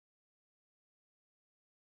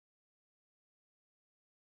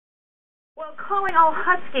Well, calling all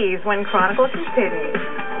Huskies when Chronicle continues.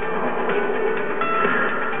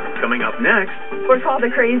 Coming up next, We're called the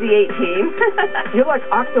Crazy 18. You're like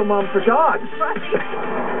Octomom for dogs.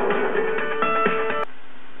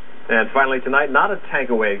 and finally tonight, not a tank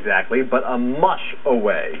away exactly, but a mush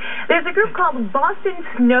away. There's a group called Boston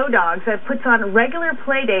Snow Dogs that puts on regular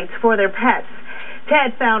play dates for their pets.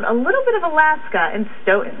 Ted found a little bit of Alaska in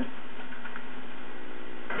Stoughton.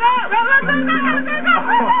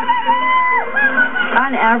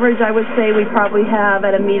 On average, I would say we probably have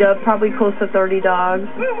at a meetup probably close to 30 dogs.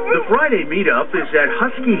 The Friday meetup is at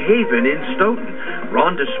Husky Haven in Stoughton.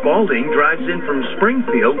 Rhonda Spalding drives in from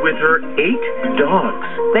Springfield with her 8 dogs.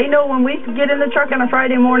 They know when we get in the truck on a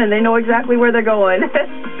Friday morning, they know exactly where they're going.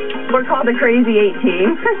 We're called the Crazy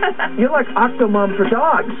 18. You're like Octomom for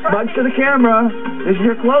dogs. Bugs to the camera. This is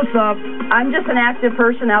your close-up. I'm just an active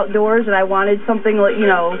person outdoors, and I wanted something like, you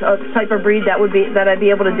know, a type of breed that I'd be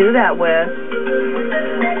able to do that with.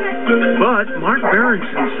 But Mark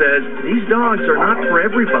Berenson says these dogs are not for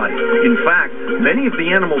everybody. In fact, many of the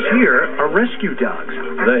animals here are rescue dogs.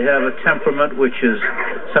 They have a temperament which is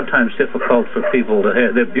sometimes difficult for people to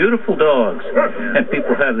have. They're beautiful dogs, and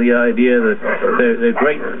people have the idea that they're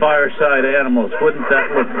great fireside animals. Wouldn't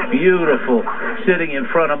that look beautiful sitting in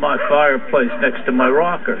front of my fireplace next to my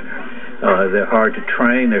rocker? They're hard to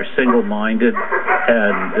train, they're single-minded,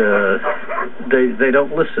 and they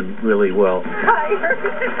don't listen really well.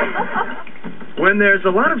 When there's a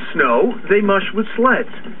lot of snow, they mush with sleds.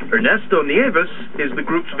 Ernesto Nieves is the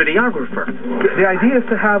group's videographer. The idea is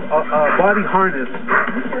to have a body harness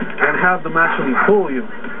and have them actually pull you.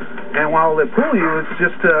 And while they pull you, it's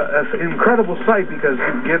just an incredible sight because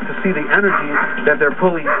you get to see the energy that they're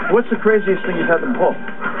pulling. What's the craziest thing you've had them pull?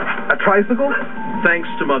 A tricycle? Thanks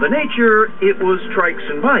to Mother Nature, it was trikes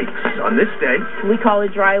and bikes on this day. We call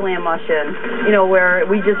it dry land mushing, you know, where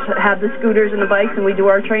we just have the scooters and the bikes and we do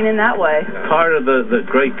our training that way. Part of the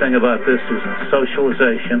great thing about this is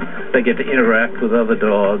socialization. They get to interact with other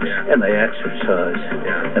dogs, and they exercise.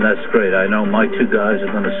 And that's great. I know my 2 guys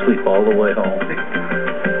are going to sleep all the way home.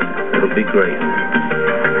 It'll be great.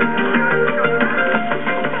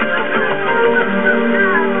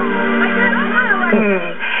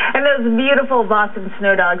 And those beautiful Boston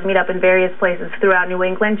Snow Dogs meet up in various places throughout New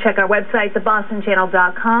England. Check our website,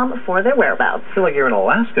 thebostonchannel.com, for their whereabouts. I feel like you're in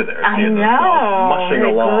Alaska there. I seeing know. those dogs mushing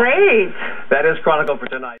along. Great. That is Chronicle for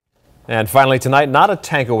tonight. And finally tonight, not a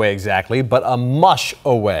tank away exactly, but a mush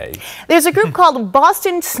away. There's a group called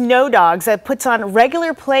Boston Snow Dogs that puts on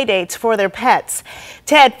regular play dates for their pets.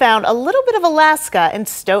 Ted found a little bit of Alaska in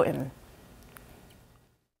Stoughton.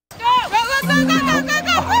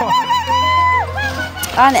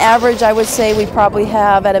 On average, I would say we probably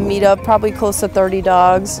have at a meetup probably close to 30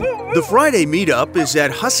 dogs. The Friday meetup is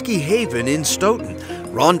at Husky Haven in Stoughton.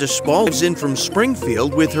 Rhonda Spalding's in from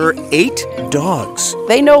Springfield with her 8 dogs.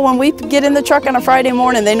 They know when we get in the truck on a Friday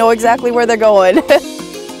morning, they know exactly where they're going.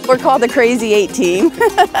 We're called the Crazy 18.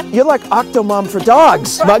 You're like Octomom for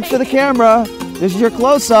dogs. Bugs to the camera. This is your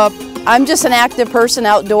close-up. I'm just an active person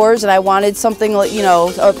outdoors, and I wanted something like, you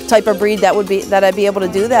know, a type of breed that I'd be able to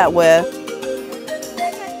do that with.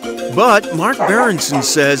 But Mark Berenson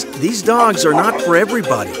says these dogs are not for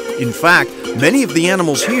everybody. In fact, many of the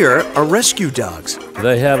animals here are rescue dogs.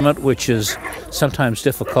 They have it which is sometimes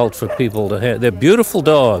difficult for people to have. They're beautiful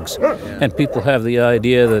dogs, and people have the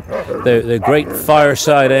idea that they're great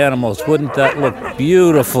fireside animals. Wouldn't that look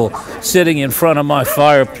beautiful sitting in front of my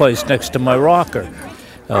fireplace next to my rocker?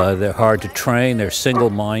 They're hard to train, they're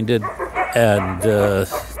single-minded, and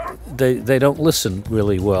they don't listen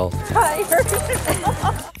really well.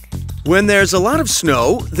 When there's a lot of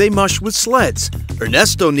snow, they mush with sleds.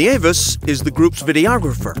 Ernesto Nieves is the group's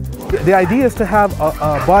videographer. The idea is to have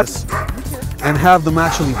a bus and have them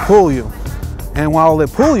actually pull you. And while they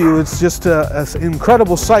pull you, it's just an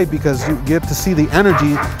incredible sight because you get to see the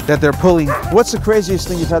energy that they're pulling. What's the craziest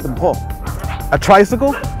thing you've had them pull? A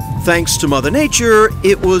tricycle? Thanks to Mother Nature,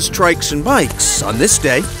 it was trikes and bikes on this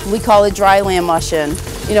day. We call it dry land mushing,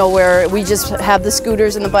 you know, where we just have the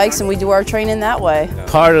scooters and the bikes and we do our training that way.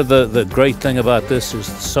 Part of the great thing about this is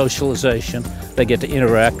socialization. They get to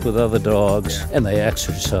interact with other dogs, and they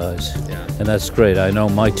exercise. And that's great. I know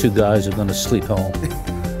my 2 guys are going to sleep home.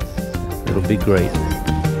 It'll be great.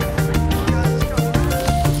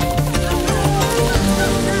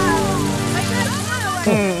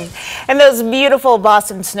 And those beautiful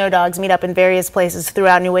Boston Snow Dogs meet up in various places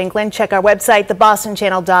throughout New England. Check our website,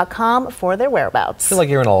 thebostonchannel.com, for their whereabouts. I feel like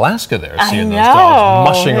you're in Alaska there, seeing those know. dogs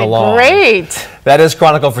mushing along. Great. That is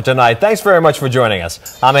Chronicle for tonight. Thanks very much for joining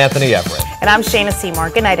us. I'm Anthony Everett. And I'm Shayna Seymour.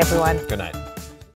 Good night, everyone. Good night.